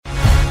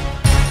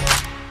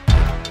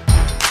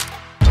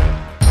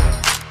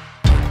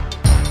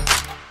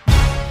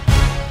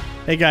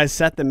Hey guys,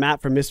 Seth and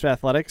Matt from Misfit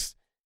Athletics.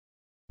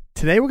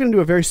 Today we're going to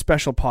do a very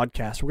special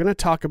podcast. We're going to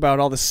talk about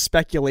all the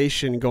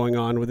speculation going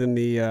on within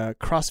the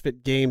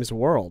CrossFit Games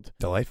world.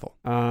 Delightful.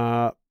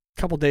 A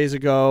couple days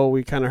ago,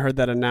 we kind of heard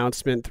that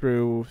announcement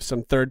through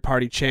some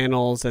third-party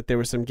channels that there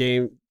were some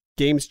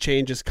games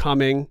changes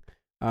coming.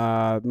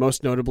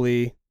 Most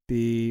notably,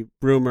 the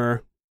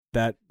rumor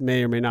that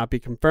may or may not be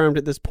confirmed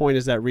at this point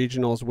is that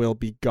regionals will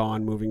be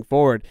gone moving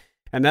forward.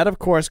 And that, of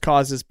course,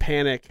 causes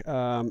panic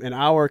in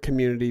our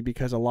community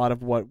because a lot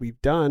of what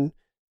we've done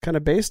kind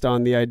of based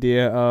on the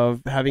idea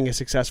of having a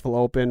successful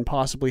open,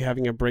 possibly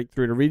having a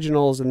breakthrough to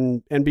regionals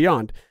and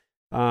beyond.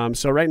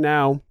 So right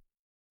now,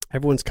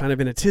 everyone's kind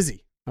of in a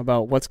tizzy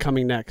about what's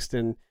coming next.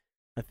 And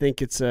I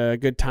think it's a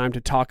good time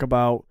to talk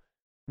about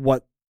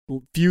what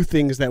few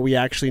things that we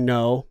actually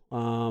know,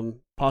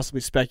 possibly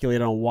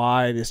speculate on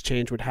why this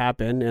change would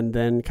happen, and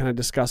then kind of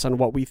discuss on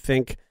what we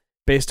think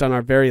based on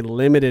our very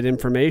limited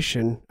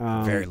information.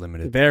 Very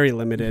limited. Very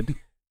limited.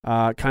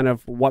 Kind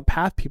of what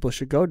path people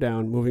should go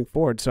down moving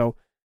forward. So,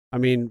 I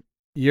mean,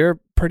 you're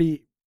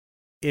pretty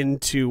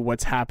into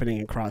what's happening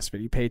in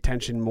CrossFit. You pay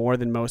attention more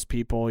than most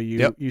people.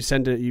 You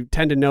tend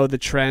to know the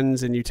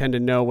trends, and you tend to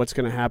know what's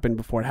going to happen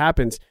before it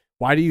happens.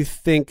 Why do you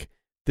think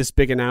this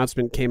big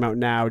announcement came out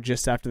now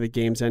just after the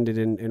games ended,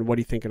 and what do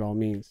you think it all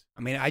means?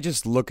 I mean, I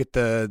just look at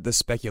the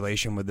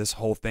speculation with this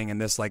whole thing and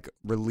this like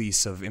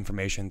release of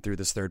information through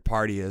this third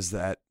party is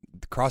that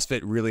CrossFit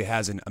really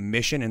has a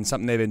mission, and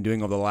something they've been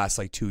doing over the last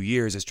 2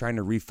 years is trying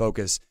to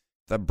refocus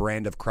the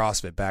brand of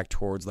CrossFit back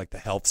towards like the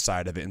health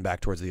side of it and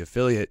back towards the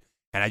affiliate.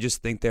 And I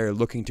just think they're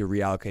looking to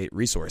reallocate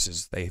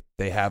resources.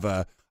 They have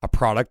a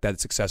product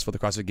that's successful. The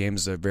CrossFit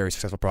Games is a very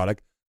successful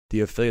product. The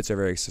affiliates are a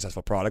very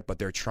successful product, but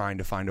they're trying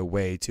to find a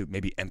way to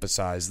maybe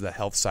emphasize the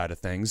health side of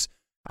things.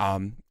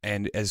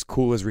 And as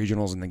cool as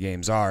regionals and the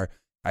games are,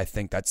 I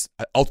think that's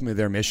ultimately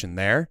their mission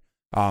there.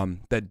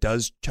 That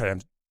does try to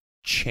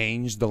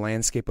change the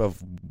landscape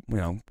of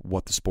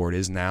what the sport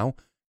is now.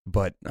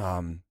 But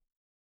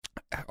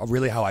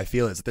really how I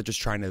feel is that they're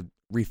just trying to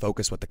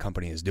refocus what the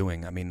company is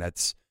doing. I mean,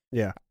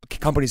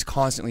 companies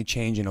constantly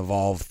change and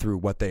evolve through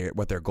what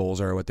their goals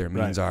are, what their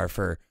means are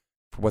for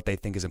what they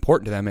think is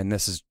important to them, and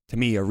this is, to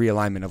me, a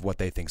realignment of what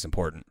they think is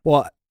important.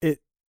 Well, I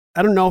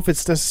don't know if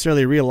it's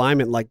necessarily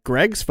realignment. Like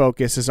Greg's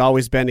focus has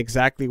always been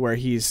exactly where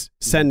he's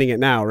sending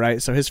it now,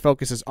 right? So his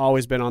focus has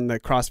always been on the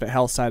CrossFit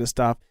health side of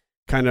stuff,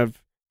 kind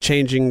of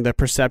changing the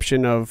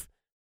perception of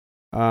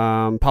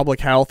public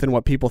health and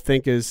what people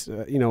think is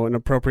an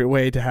appropriate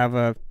way to have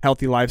a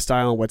healthy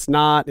lifestyle and what's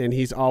not. And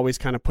he's always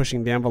kind of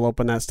pushing the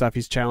envelope on that stuff.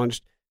 He's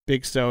challenged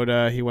Big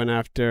Soda. He went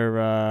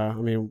after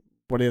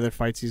what are the other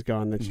fights he's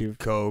gone that you've...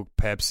 Coke,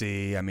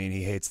 Pepsi. I mean,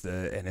 he hates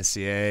the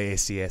NSCA,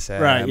 ACSM,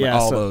 right? Yeah,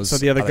 all those. So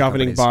the other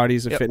governing companies.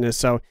 Bodies of fitness.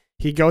 So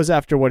he goes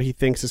after what he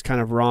thinks is kind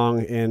of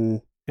wrong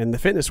in the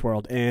fitness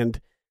world. And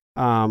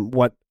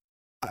what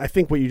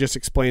you just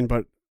explained,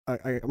 but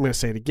I'm going to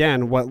say it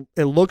again. What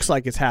it looks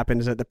like has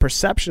happened is that the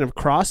perception of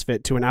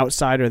CrossFit to an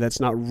outsider that's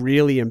not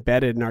really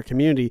embedded in our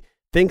community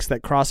thinks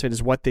that CrossFit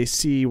is what they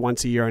see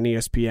once a year on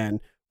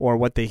ESPN, or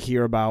what they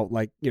hear about,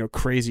 like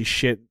crazy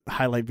shit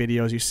highlight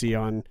videos you see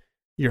on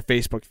your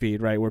Facebook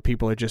feed, right, where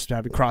people are just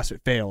having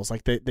CrossFit fails.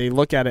 Like they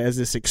look at it as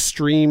this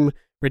extreme,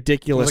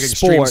 ridiculous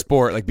extreme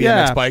sport, like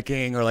BMX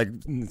biking or like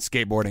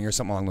skateboarding or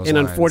something along those lines.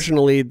 And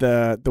unfortunately,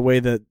 the way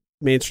that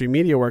mainstream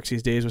media works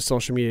these days with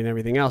social media and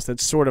everything else,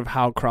 that's sort of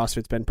how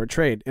CrossFit's been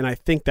portrayed. And I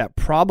think that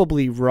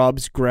probably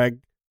rubs Greg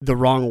the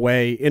wrong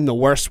way in the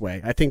worst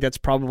way. I think that's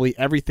probably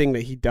everything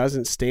that he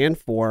doesn't stand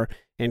for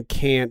and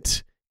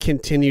can't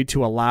continue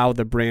to allow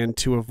the brand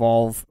to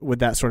evolve with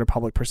that sort of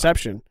public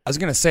perception. I was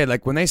going to say,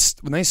 like, when they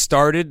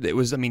started, it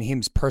was, he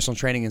was personal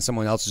training in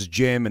someone else's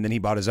gym, and then he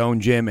bought his own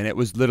gym, and it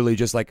was literally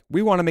just like,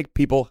 we want to make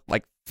people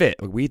like fit.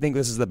 Like, we think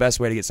this is the best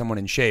way to get someone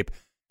in shape.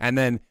 And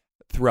then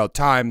throughout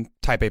time,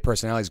 type A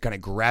personalities kind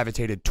of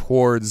gravitated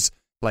towards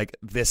like,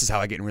 this is how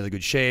I get in really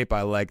good shape.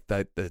 I like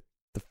the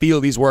feel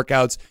of these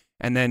workouts.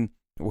 And then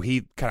what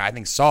he kind of, I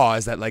think, saw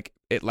is that like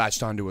it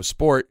latched onto a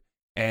sport,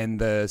 and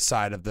the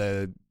side of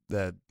the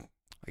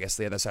I guess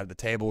the other side of the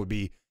table would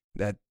be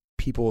that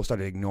people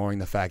started ignoring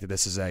the fact that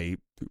this is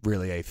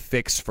really a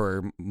fix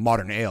for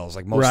modern ails.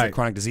 Like most of the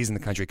chronic disease in the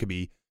country could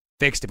be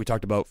fixed if we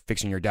talked about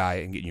fixing your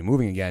diet and getting you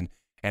moving again.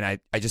 And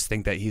I just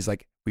think that he's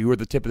like, we were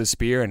the tip of the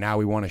spear, and now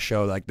we want to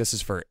show like this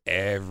is for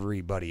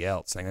everybody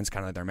else. And that's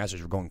kind of like their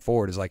message going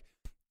forward is like,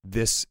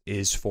 this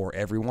is for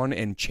everyone,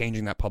 and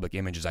changing that public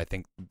image is, I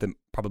think,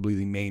 probably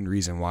the main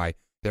reason why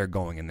they're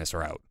going in this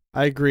route.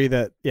 I agree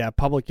that,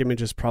 public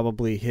image is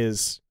probably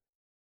his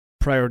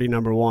priority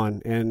number one,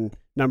 and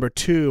number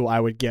two, I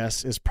would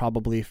guess, is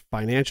probably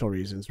financial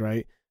reasons,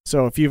 right?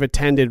 So if you've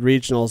attended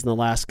regionals in the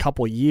last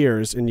couple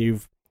years, and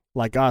you've,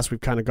 like us,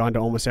 we've kind of gone to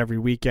almost every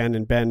weekend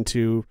and been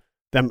to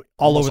them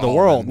all over the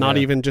world, not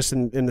even just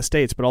in the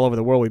States, but all over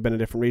the world. We've been to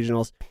different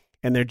regionals,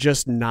 and they're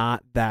just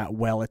not that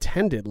well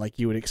attended like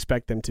you would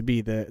expect them to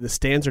be. The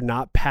stands are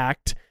not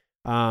packed.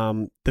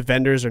 The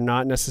vendors are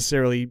not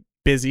necessarily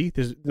busy.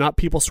 There's not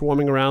people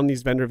swarming around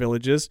these vendor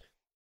villages.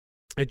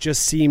 It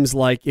just seems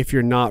like if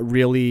you're not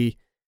really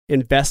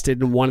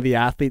invested in one of the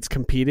athletes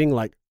competing,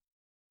 like,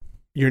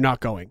 you're not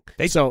going.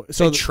 They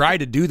try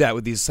to do that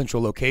with these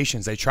central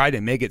locations. They try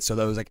to make it so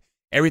that it was like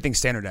everything's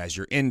standardized.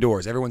 You're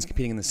indoors. Everyone's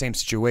competing in the same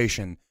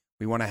situation.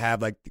 We want to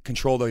have like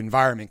control the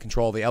environment,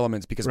 control the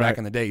elements, because back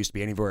in the day it used to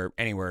be anywhere,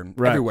 and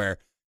everywhere.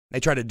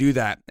 They try to do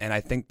that, and I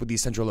think with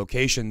these central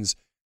locations,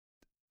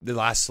 the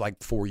last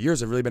like 4 years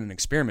have really been an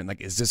experiment.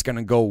 Like, is this going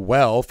to go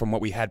well from what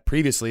we had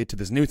previously to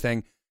this new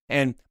thing?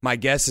 And my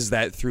guess is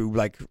that through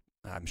like,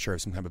 I'm sure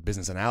some kind of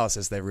business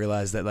analysis, they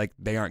realize that like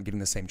they aren't getting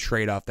the same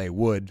trade-off they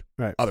would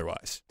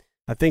otherwise.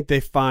 I think they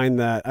find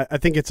that, I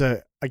think it's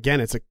a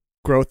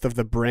growth of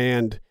the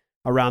brand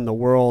around the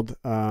world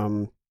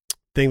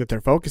thing that they're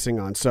focusing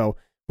on. So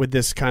with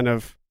this kind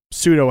of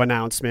pseudo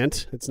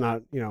announcement, it's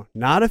not,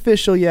 not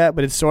official yet,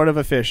 but it's sort of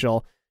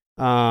official,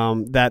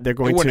 that they're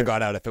going to. It wouldn't have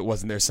got out if it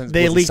wasn't there. Since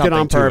they leaked it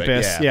on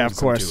purpose. Yeah, of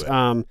course.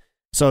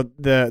 So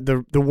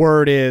the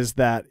word is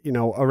that,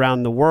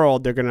 around the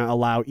world, they're going to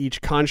allow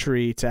each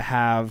country to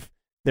have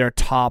their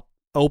top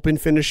open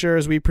finisher,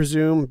 as we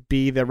presume,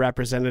 be the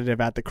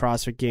representative at the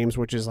CrossFit Games,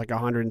 which is like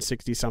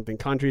 160 something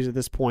countries at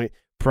this point.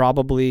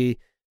 Probably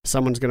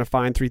someone's going to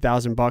find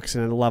 $3,000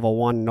 in a level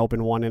 1 and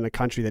open one in a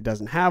country that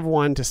doesn't have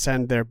one to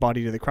send their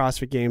buddy to the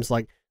CrossFit Games.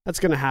 Like, that's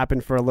going to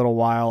happen for a little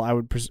while, I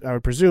would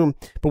presume.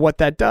 But what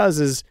that does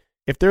is,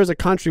 if there's a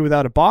country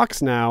without a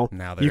box now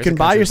you can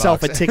buy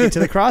yourself a ticket to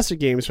the CrossFit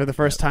Games for the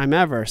first time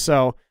ever.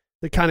 So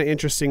they're kind of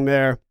interesting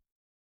there.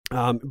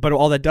 But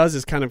all that does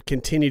is kind of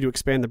continue to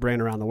expand the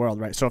brand around the world,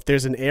 right? So if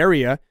there's an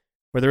area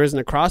where there isn't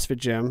a CrossFit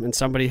gym and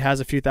somebody has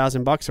a few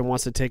 $1,000 and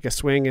wants to take a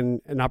swing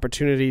and an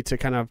opportunity to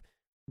kind of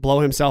blow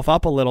himself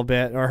up a little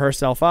bit or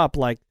herself up,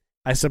 like,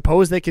 I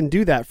suppose they can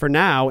do that for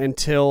now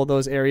until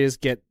those areas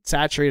get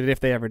saturated, if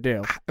they ever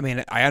do. I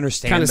mean, I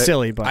understand. Kind of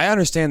silly, but I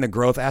understand the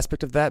growth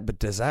aspect of that. But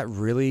does that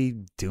really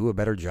do a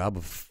better job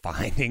of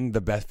finding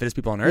the best fittest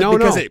people on earth? No,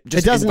 because it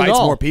just invites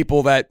more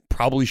people that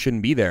probably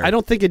shouldn't be there. I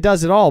don't think it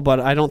does at all. But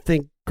I don't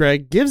think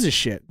Greg gives a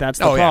shit. That's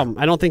the problem.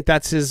 I don't think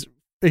that's his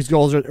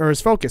goals or his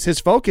focus. His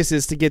focus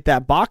is to get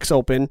that box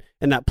open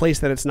and that place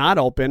that it's not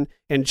open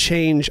and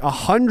change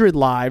 100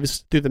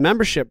 lives through the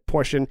membership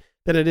portion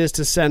than it is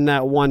to send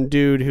that one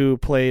dude who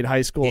played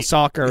high school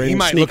soccer and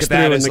might sneaks look at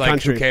that through as in the like,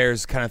 country. Who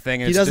cares kind of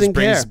thing. And he doesn't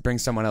care. Bring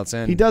someone else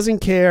in. He doesn't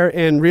care,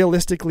 and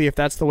realistically, if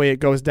that's the way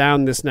it goes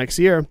down this next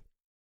year,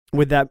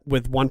 with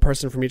one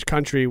person from each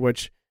country,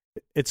 which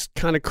it's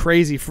kind of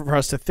crazy for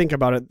us to think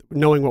about it,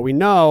 knowing what we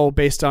know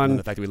based on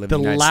the fact that we live the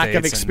in the United lack States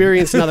of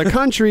experience in other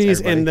countries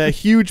and the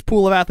huge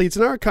pool of athletes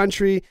in our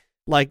country.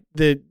 Like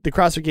the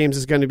CrossFit Games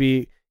is going to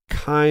be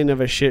kind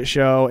of a shit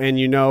show, and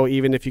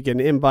even if you get an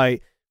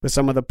invite with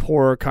some of the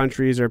poorer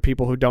countries or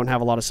people who don't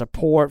have a lot of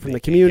support from the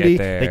community,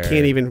 they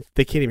can't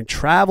even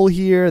travel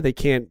here. They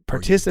can't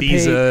participate.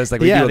 Visas, they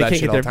can't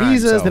get their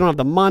visas. They don't have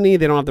the money.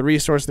 They don't have the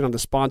resources. They don't have the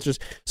sponsors.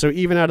 So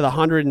even out of the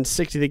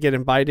 160 that get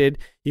invited,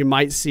 you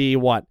might see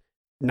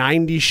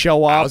 90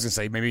 show up. I was gonna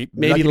say maybe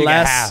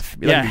less.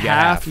 Half.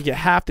 Half. You get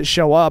half that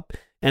show up,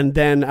 and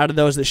then out of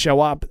those that show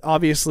up,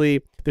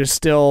 obviously there's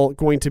still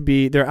going to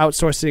be, they're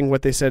outsourcing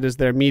what they said is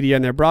their media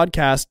and their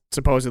broadcast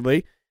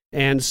supposedly.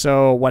 And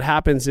so what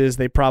happens is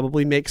they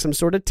probably make some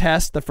sort of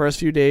test the first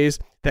few days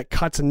that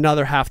cuts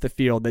another half the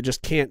field that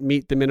just can't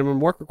meet the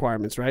minimum work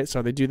requirements, right?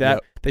 So they do that.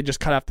 Yep. They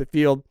just cut off the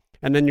field,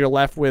 and then you're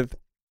left with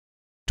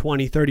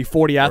 20, 30,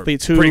 40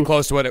 athletes who pretty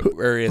close to what it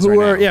is who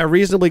right are, now. Yeah,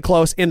 reasonably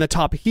close, in the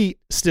top heat,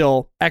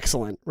 still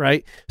excellent,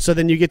 right? So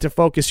then you get to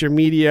focus your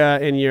media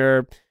and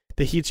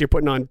the heats you're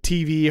putting on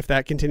TV, if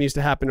that continues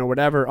to happen or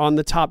whatever, on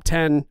the top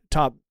 10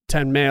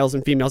 males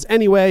and females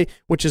anyway,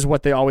 which is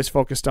what they always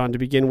focused on to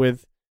begin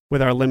with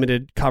our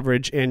limited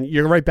coverage. And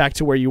you're right back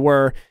to where you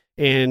were,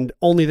 and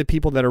only the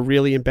people that are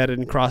really embedded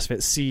in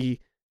CrossFit see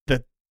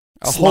the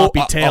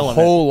sloppy tail of it.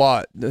 A whole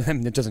lot.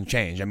 It doesn't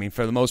change. I mean,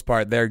 for the most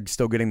part, they're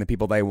still getting the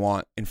people they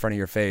want in front of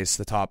your face.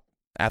 The top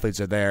athletes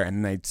are there,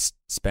 and they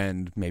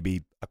spend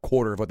maybe a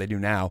quarter of what they do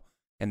now,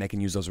 and they can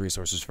use those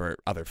resources for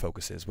other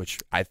focuses, which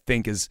I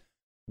think is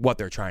what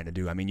they're trying to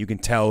do. I mean, you can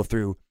tell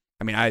through,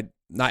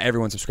 not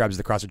everyone subscribes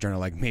to the CrossFit Journal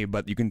like me,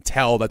 but you can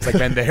tell that's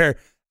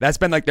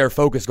been their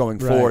focus going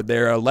forward.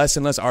 There are less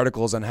and less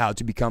articles on how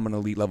to become an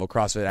elite level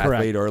CrossFit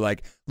athlete, or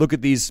like look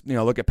at these,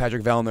 look at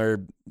Patrick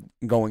Vellner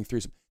going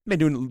through some, they've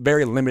been doing a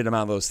very limited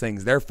amount of those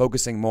things. They're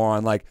focusing more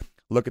on like,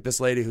 look at this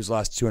lady who's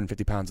lost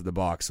 250 pounds at the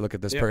box. Look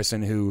at this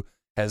person who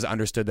has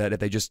understood that if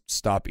they just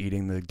stop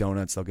eating the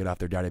donuts, they'll get off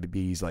their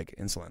diabetes, like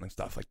insulin and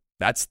stuff. Like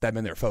that's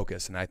been their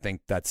focus, and I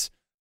think that's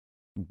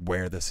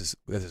where this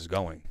is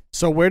going.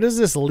 So where does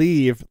this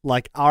leave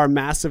like our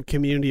massive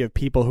community of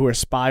people who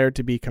aspire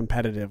to be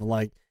competitive?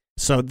 Like,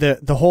 so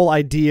the whole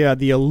idea,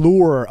 the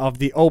allure of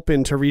the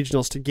open to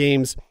regionals to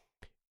games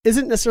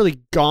isn't necessarily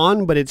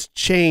gone, but it's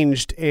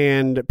changed,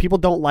 and people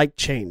don't like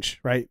change,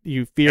 right?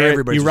 You fear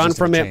it, you run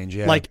from it. Change,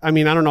 yeah. Like, I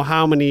don't know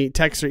how many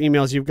texts or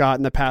emails you've got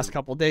in the past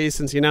couple of days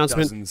since the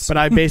announcement, Dozens. But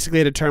I basically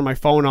had to turn my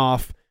phone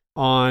off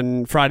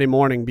on Friday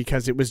morning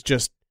because it was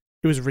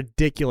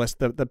ridiculous,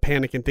 the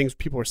panic and things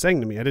people were saying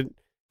to me. There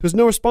was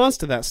no response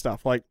to that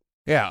stuff. Like,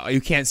 Yeah,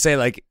 you can't say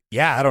like,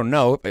 yeah, I don't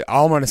know.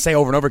 All I'm going to say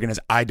over and over again is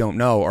I don't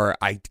know, or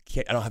I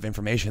don't have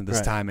information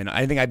this time. And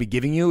anything I'd be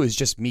giving you is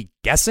just me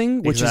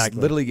guessing, which is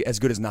literally as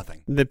good as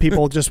nothing. The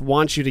people just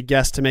want you to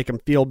guess to make them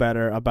feel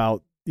better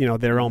about,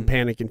 their own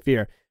panic and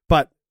fear.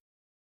 But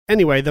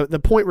anyway, the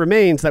point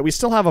remains that we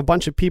still have a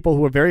bunch of people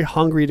who are very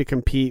hungry to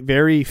compete,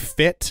 very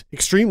fit,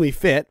 extremely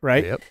fit,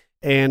 right? Yep.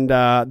 And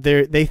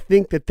they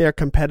think that their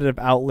competitive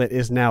outlet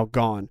is now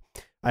gone.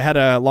 I had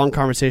a long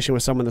conversation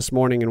with someone this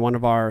morning in one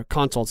of our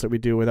consults that we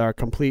do with our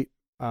complete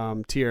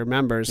tier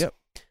members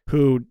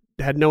who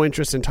had no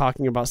interest in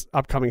talking about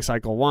upcoming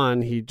Cycle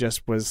 1. He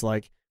just was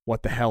like,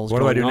 what the hell's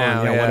going on? What do I do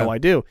now? Yeah, what do I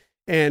do?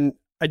 And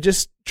I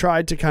just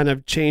tried to kind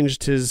of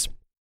change his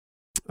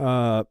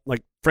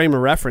frame of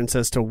reference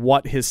as to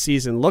what his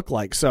season looked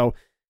like. So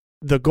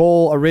the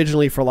goal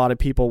originally for a lot of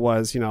people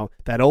was,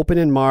 that open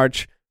in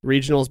March,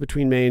 regionals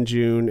between May and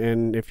June,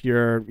 and if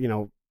you're,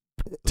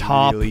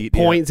 top elite,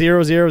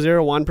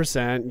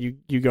 0.0001%,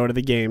 you go to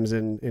the games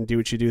and do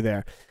what you do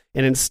there.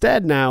 And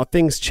instead now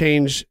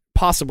things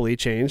possibly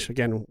change.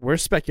 Again, we're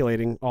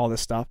speculating all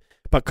this stuff,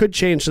 but could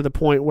change to the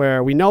point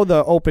where we know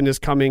the Open is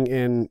coming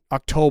in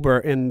October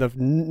in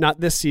not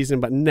this season,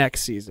 but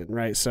next season,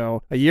 right?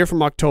 So a year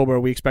from October,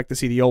 we expect to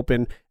see the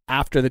Open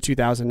after the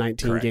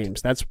 2019 Correct.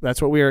 games.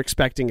 That's what we are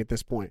expecting at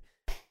this point.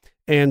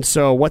 And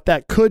so what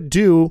that could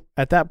do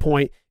at that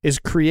point is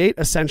create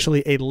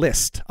essentially a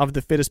list of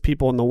the fittest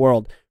people in the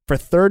world for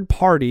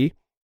third-party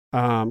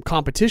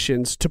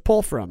competitions to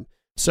pull from.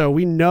 So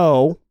we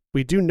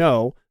do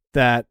know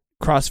that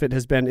CrossFit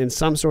has been in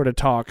some sort of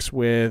talks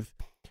with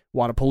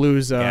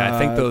Wodapalooza. Yeah, I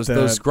think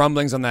those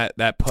grumblings on that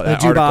the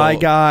Dubai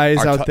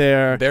guys out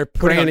there. They're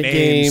putting out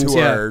names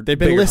they've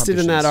been listed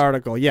in that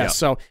article. Yes. Yep.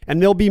 So,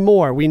 and there'll be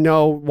more. We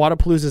know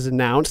Wodapalooza has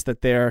announced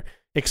that they're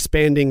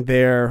expanding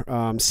their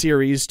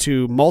series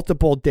to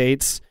multiple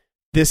dates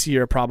this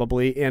year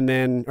probably, and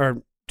then,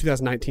 or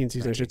 2019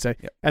 season, I should say.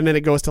 Yep. And then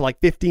it goes to like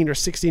 15 or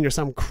 16 or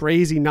some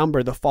crazy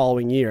number the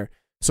following year.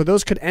 So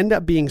those could end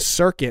up being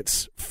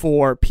circuits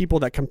for people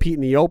that compete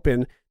in the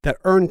Open that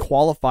earn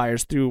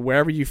qualifiers through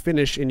wherever you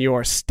finish in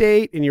your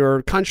state, in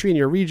your country, in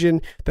your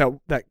region,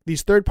 that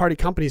these third-party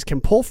companies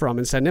can pull from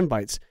and send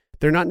invites.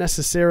 They're not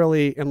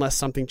necessarily, unless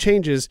something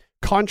changes,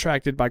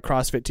 contracted by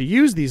CrossFit to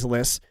use these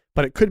lists,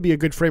 but it could be a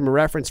good frame of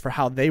reference for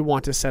how they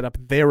want to set up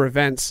their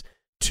events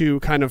to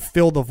kind of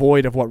fill the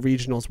void of what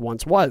regionals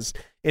once was.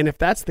 And if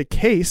that's the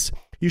case,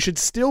 you should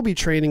still be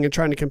training and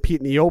trying to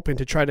compete in the Open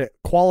to try to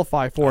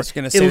qualify for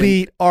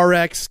elite,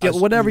 RX, skill,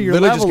 whatever your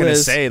level is. I was just going to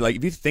say, like,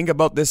 if you think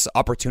about this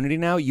opportunity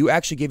now, you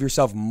actually give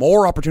yourself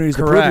more opportunities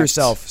to prove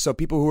yourself. So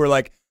people who are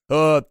like,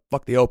 oh,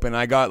 fuck the Open,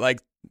 I got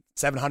like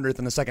 700th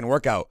in the second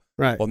workout.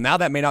 Right. Well, now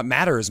that may not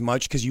matter as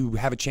much because you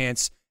have a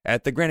chance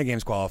at the Granite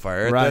Games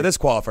qualifier, at this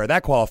qualifier,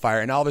 that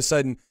qualifier, and all of a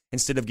sudden,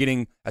 instead of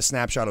getting a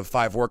snapshot of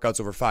 5 workouts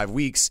over 5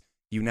 weeks,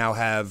 you now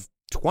have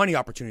 20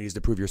 opportunities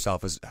to prove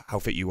yourself as how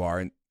fit you are,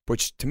 and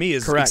which to me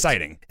is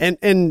exciting.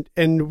 And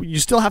you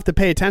still have to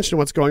pay attention to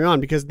what's going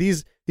on, because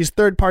these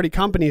third-party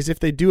companies,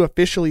 if they do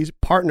officially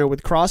partner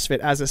with CrossFit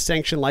as a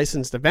sanctioned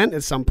licensed event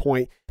at some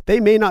point, they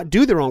may not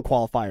do their own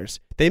qualifiers.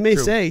 They may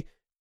say,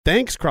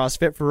 thanks,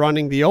 CrossFit, for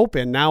running the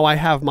Open. Now I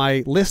have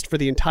my list for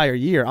the entire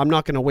year. I'm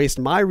not going to waste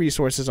my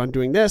resources on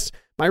doing this.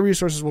 My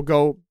resources will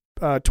go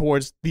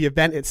towards the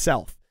event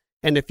itself.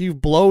 And if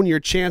you've blown your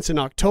chance in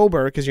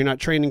October because you're not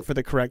training for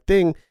the correct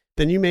thing,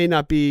 then you may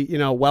not be,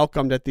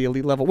 welcomed at the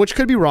elite level, which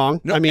could be wrong.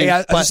 No,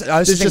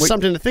 it's just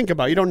something to think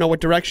about. You don't know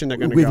what direction they're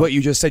going to go. With what you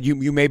just said,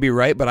 you may be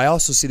right, but I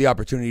also see the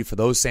opportunity for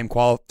those same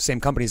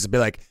companies to be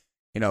like,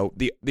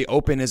 the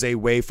Open is a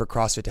way for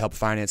CrossFit to help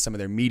finance some of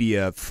their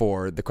media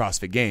for the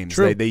CrossFit Games.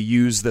 True. They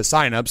use the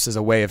signups as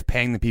a way of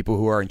paying the people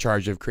who are in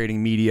charge of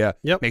creating media,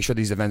 make sure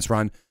these events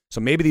run.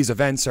 So maybe these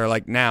events are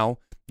like now,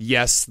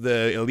 yes,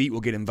 the elite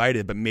will get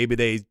invited, but maybe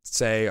they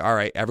say, all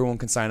right, everyone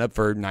can sign up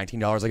for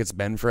 $19 like it's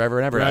been forever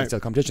and ever at the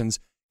competitions,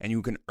 and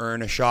you can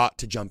earn a shot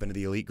to jump into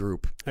the elite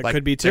group. That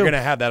could be too. They're going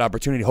to have that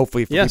opportunity,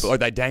 hopefully, for people, or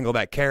that dangle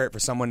that carrot for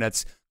someone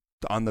that's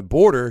on the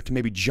border to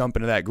maybe jump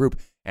into that group.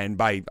 And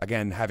by,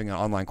 again, having an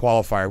online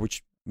qualifier,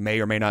 which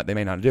they may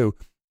not do,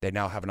 they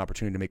now have an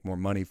opportunity to make more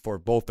money for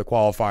both the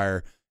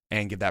qualifier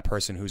and give that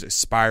person who's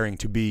aspiring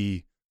to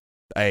be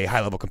a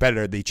high-level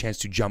competitor the chance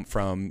to jump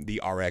from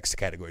the RX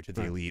category to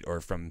the elite,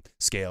 or from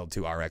scaled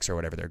to RX, or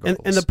whatever their goal is.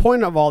 And the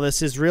point of all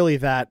this is really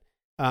that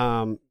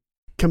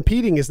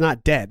competing is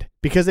not dead.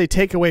 Because they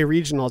take away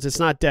regionals, it's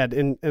not dead.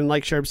 And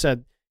like Sherb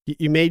said,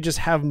 you may just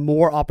have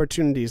more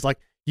opportunities. Like,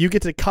 you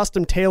get to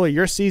custom tailor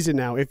your season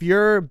now. If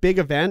your big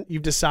event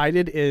you've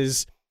decided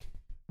is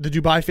the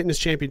Dubai Fitness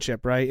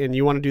Championship, right? And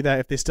you want to do that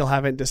if they still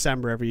have it in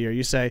December every year.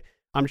 You say,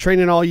 I'm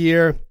training all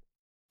year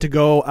to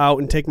go out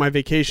and take my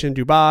vacation in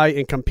Dubai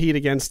and compete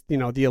against, the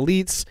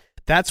elites.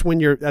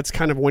 That's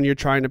kind of when you're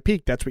trying to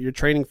peak. That's what you're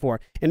training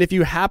for. And if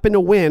you happen to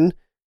win,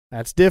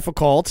 that's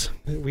difficult.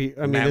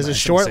 There's a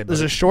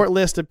short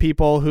list of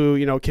people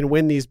who, can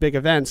win these big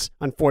events,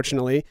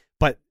 unfortunately,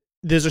 but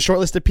there's a short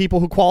list of people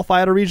who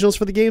qualify out of regionals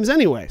for the games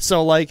anyway.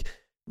 So,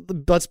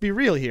 let's be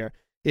real here.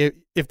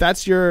 if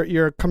that's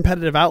your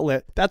competitive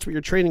outlet, that's what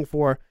you're training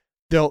for.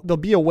 There'll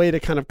be a way to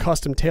kind of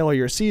custom tailor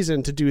your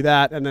season to do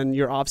that, and then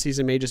your off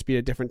season may just be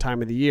a different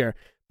time of the year.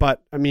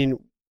 But I mean,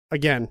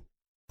 again,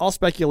 all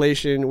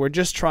speculation. We're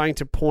just trying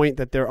to point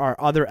that there are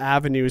other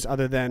avenues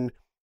other than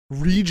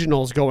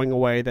regionals going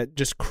away that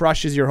just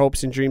crushes your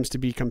hopes and dreams to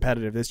be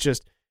competitive. It's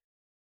just,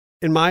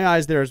 in my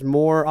eyes, there's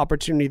more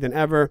opportunity than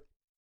ever.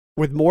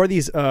 With more of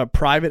these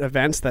private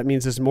events, that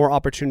means there's more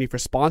opportunity for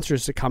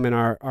sponsors to come in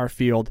our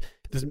field.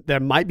 There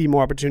might be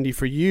more opportunity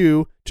for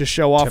you to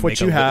show off what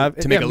you have,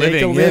 to make a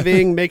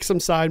living, make some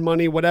side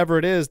money, whatever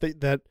it is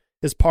that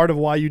is part of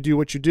why you do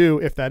what you do,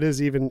 if that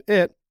is even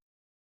it.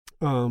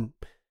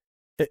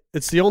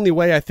 It's the only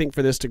way, I think,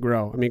 for this to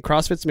grow. I mean,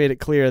 CrossFit's made it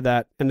clear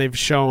that, and they've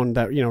shown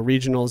that,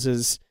 regionals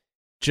is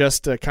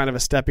just a kind of a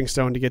stepping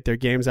stone to get their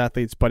games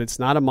athletes, but it's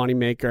not a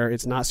moneymaker.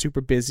 It's not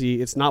super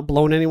busy. It's not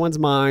blowing anyone's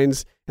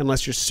minds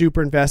unless you're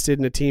super invested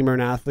in a team or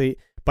an athlete.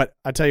 But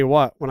I tell you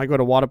what, when I go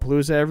to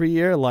Wodapalooza every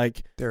year,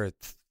 like, there are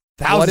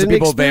thousands of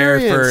people there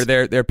for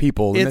their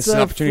people. And it's this is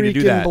an opportunity to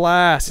do that.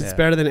 Blast. It's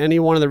better than any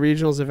one of the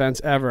regionals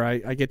events ever.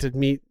 I get to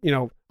meet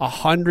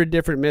 100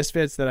 different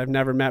misfits that I've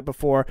never met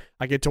before.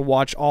 I get to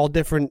watch all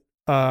different,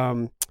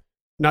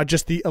 not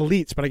just the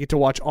elites, but I get to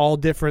watch all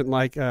different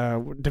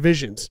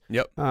divisions.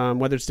 Yep.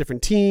 Whether it's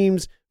different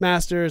teams,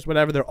 masters,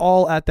 whatever, they're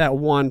all at that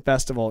one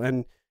festival.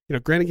 And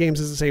Granite Games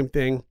is the same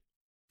thing.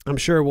 I'm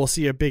sure we'll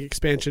see a big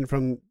expansion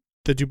from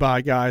the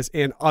Dubai guys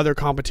and other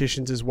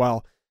competitions as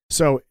well.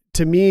 So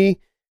to me,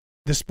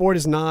 the sport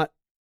is not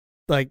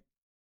like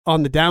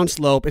on the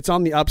downslope, it's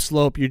on the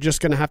upslope. You're just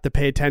going to have to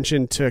pay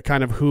attention to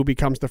kind of who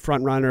becomes the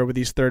front runner with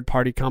these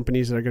third-party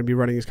companies that are going to be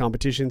running these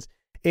competitions.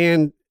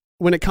 And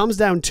when it comes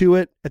down to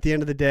it, at the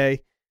end of the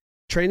day,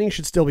 training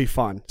should still be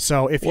fun.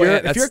 So if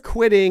you're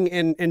quitting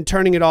and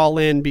turning it all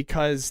in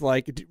because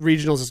like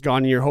regionals is gone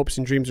and your hopes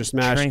and dreams are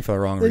smashed, training for the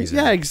wrong reason.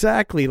 Yeah,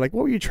 exactly. Like,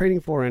 what were you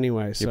training for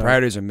anyway? Your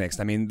priorities are mixed.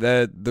 I mean,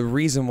 the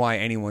reason why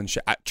anyone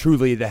should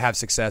truly to have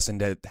success and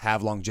to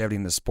have longevity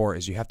in the sport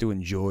is you have to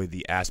enjoy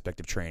the aspect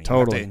of training.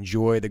 Totally. You have to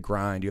enjoy the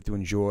grind. You have to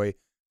enjoy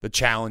the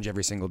challenge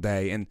every single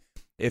day. And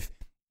if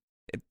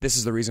this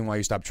is the reason why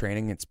you stop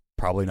training, it's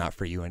probably not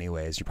for you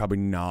anyways. You're probably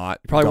not.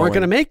 You probably weren't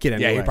going to make it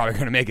anyway. Yeah, you're probably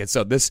going to make it.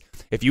 So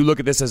if you look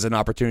at this as an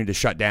opportunity to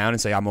shut down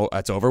and say,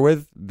 that's over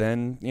with,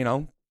 then,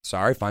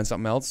 sorry, find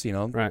something else,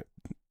 right.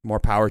 More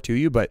power to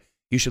you. But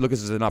you should look at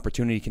this as an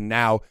opportunity. You can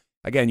now,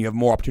 again, you have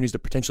more opportunities to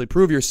potentially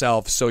prove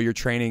yourself. So you're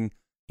training,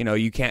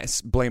 you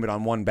can't blame it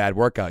on one bad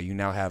workout. You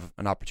now have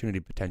an opportunity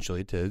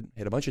potentially to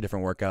hit a bunch of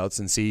different workouts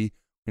and see,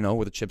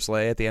 where the chips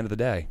lay at the end of the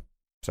day.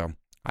 So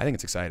I think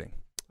it's exciting.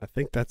 I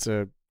think that's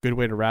a good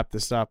way to wrap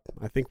this up.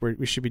 I think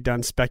we should be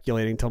done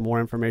speculating until more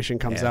information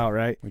comes out,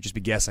 right? We'd just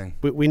be guessing.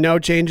 We know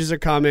changes are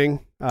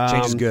coming.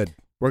 Change is good.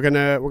 We're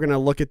gonna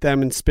look at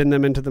them and spin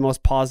them into the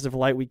most positive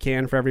light we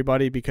can for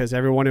everybody, because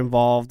everyone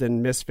involved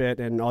in Misfit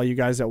and all you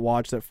guys that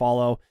watch, that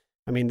follow,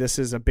 I mean, this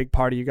is a big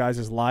part of you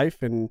guys'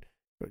 life. And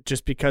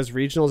just because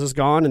regionals is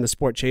gone and the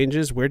sport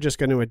changes, we're just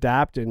going to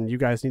adapt, and you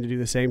guys need to do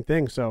the same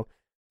thing. So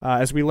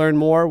as we learn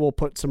more, we'll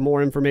put some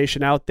more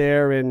information out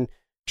there and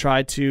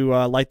try to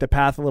light the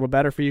path a little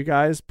better for you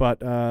guys. But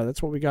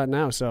that's what we got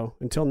now. So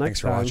until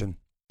next time, Thanks for watching.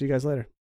 See you guys later.